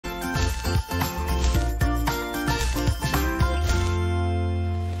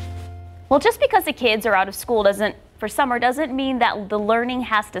Well, just because the kids are out of school for summer doesn't mean that the learning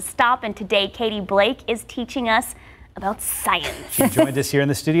has to stop. And today, Katie Blake is teaching us about science. She joined us here in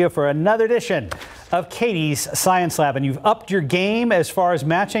the studio for another edition of Katie's Science Lab. And you've upped your game as far as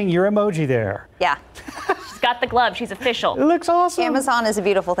matching your emoji there. Yeah. She's got the glove. She's official. It looks awesome. Amazon is a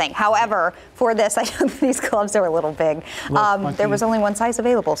beautiful thing. However, for this, I know these gloves are a little big. There was only one size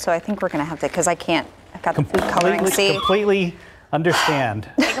available, so I think we're going to have to, because I can't, I've got the food coloring. See? Completely understand.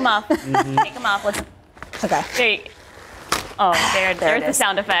 Take them off. Take them off. Let's. Okay. There you, there's the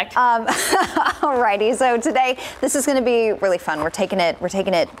sound effect. Alrighty, so today this is going to be really fun. We're taking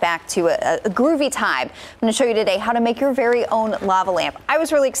it back to a groovy time. I'm going to show you today how to make your very own lava lamp. I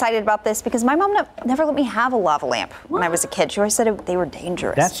was really excited about this because my mom never let me have a lava lamp when I was a kid. She always said they were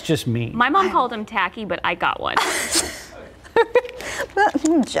dangerous. That's just me. My mom called them tacky, but I got one.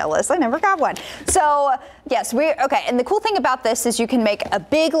 I'm jealous. I never got one. So yes, okay. And the cool thing about this is you can make a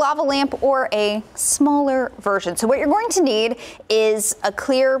big lava lamp or a smaller version. So what you're going to need is a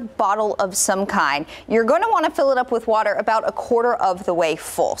clear bottle of some kind. You're going to want to fill it up with water about a quarter of the way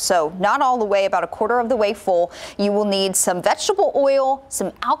full. So not all the way, about a quarter of the way full. You will need some vegetable oil,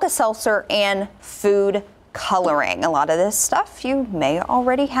 some alka-seltzer, and food coloring. A lot of this stuff you may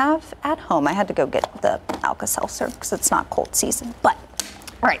already have at home. I had to go get the alka-seltzer because it's not cold season. But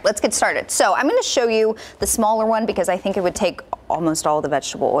all right, let's get started. So I'm going to show you the smaller one because I think it would take almost all the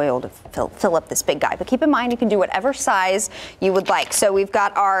vegetable oil to fill up this big guy. But keep in mind, you can do whatever size you would like. So we've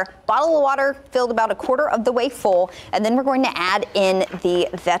got our bottle of water filled about a quarter of the way full, and then we're going to add in the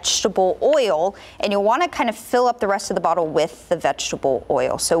vegetable oil, and you'll want to kind of fill up the rest of the bottle with the vegetable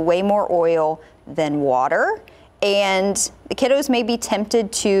oil. So way more oil than water. And the kiddos may be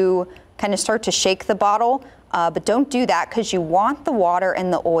tempted to kind of start to shake the bottle, but don't do that because you want the water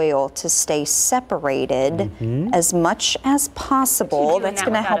and the oil to stay separated as much as possible. That's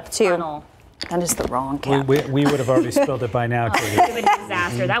going to help too. That is the wrong cap. We would have already spilled it by now, Katie. It was a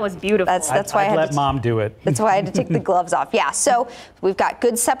disaster. That was beautiful. That's why I had let Mom do it. That's why I had to take the gloves off. Yeah, so we've got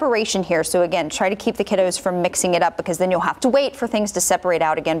good separation here. So again, try to keep the kiddos from mixing it up because then you'll have to wait for things to separate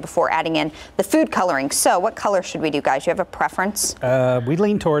out again before adding in the food coloring. So what color should we do, guys? You have a preference? We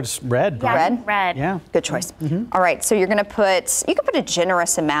lean towards red. Yeah, red? Red. Yeah. Good choice. All right, so you're going to you can put a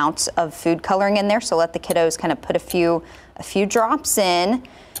generous amount of food coloring in there. So let the kiddos kind of put a few drops in.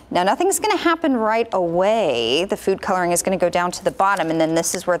 Now, nothing's going to happen right away. The food coloring is going to go down to the bottom, and then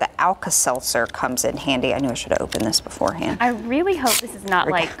this is where the alka-seltzer comes in handy. I knew I should have opened this beforehand. I really hope this is not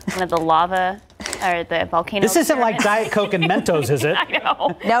like one of the lava or the volcano. This isn't like Diet Coke and Mentos, is it? I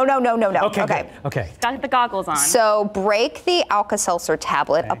know. No. Okay. Got the goggles on. So break the alka-seltzer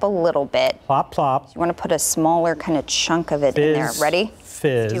tablet up a little bit. Plop, plop. So you want to put a smaller kind of chunk of it in there. Ready?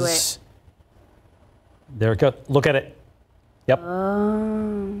 Fizz. Do it. There it goes. Look at it. Yep.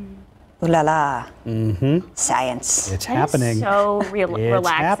 Ooh la la. Science. It's happening. So relaxing. It's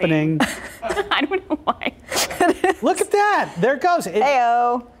happening. I don't know why. Look at that. There it goes.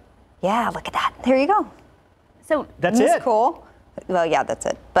 Heyo. Yeah, look at that. There you go. So that's it. That's cool. Well, yeah, that's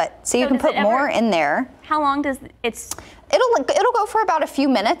it. But so you can put more in there. How long does it's? It'll go for about a few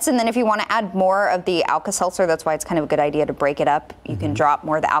minutes, and then if you want to add more of the alka-seltzer, that's why it's kind of a good idea to break it up. You can drop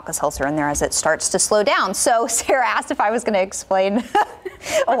more of the alka-seltzer in there as it starts to slow down. So Sarah asked if I was going to explain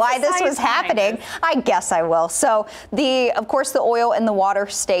why this was happening. I guess I will. So of course, the oil and the water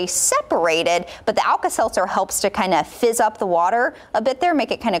stay separated, but the alka-seltzer helps to kind of fizz up the water a bit there,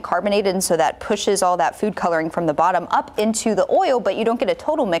 make it kind of carbonated, and so that pushes all that food coloring from the bottom up into the oil, but you don't get a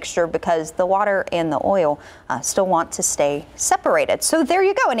total mixture because the water and the oil still want to stay separated. So there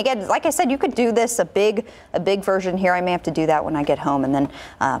you go. And again, like I said, you could do this a big version here. I may have to do that when I get home and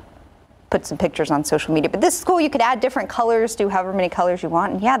then put some pictures on social media. But this is cool. You could add different colors, do however many colors you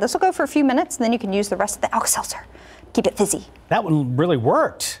want. And yeah, this will go for a few minutes, and then you can use the rest of the alka-seltzer. Keep it fizzy. That one really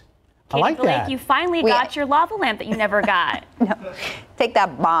worked. I like Blake, that. you finally got your lava lamp that you never got. No, take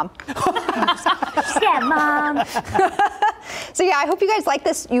that, Mom. Yeah, Mom. So yeah, I hope you guys like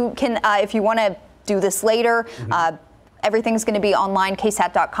this. You can, if you want to do this later, everything's going to be online,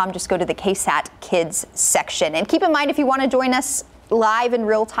 KSAT.com. Just go to the KSAT Kids section. And keep in mind, if you want to join us live in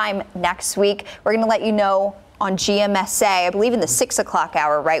real time next week, we're going to let you know on GMSA, I believe in the 6 o'clock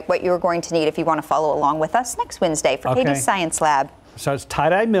hour, right, what you're going to need if you want to follow along with us next Wednesday for Katie's Science Lab. So it's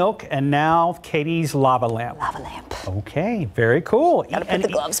tie-dye milk and now Katie's lava lamp. Lava lamp. Okay, very cool. Gotta put the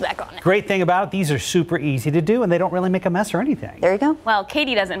gloves back on it. Great thing about it, these are super easy to do and they don't really make a mess or anything. There you go. Well,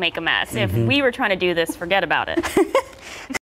 Katie doesn't make a mess. If we were trying to do this, forget about it.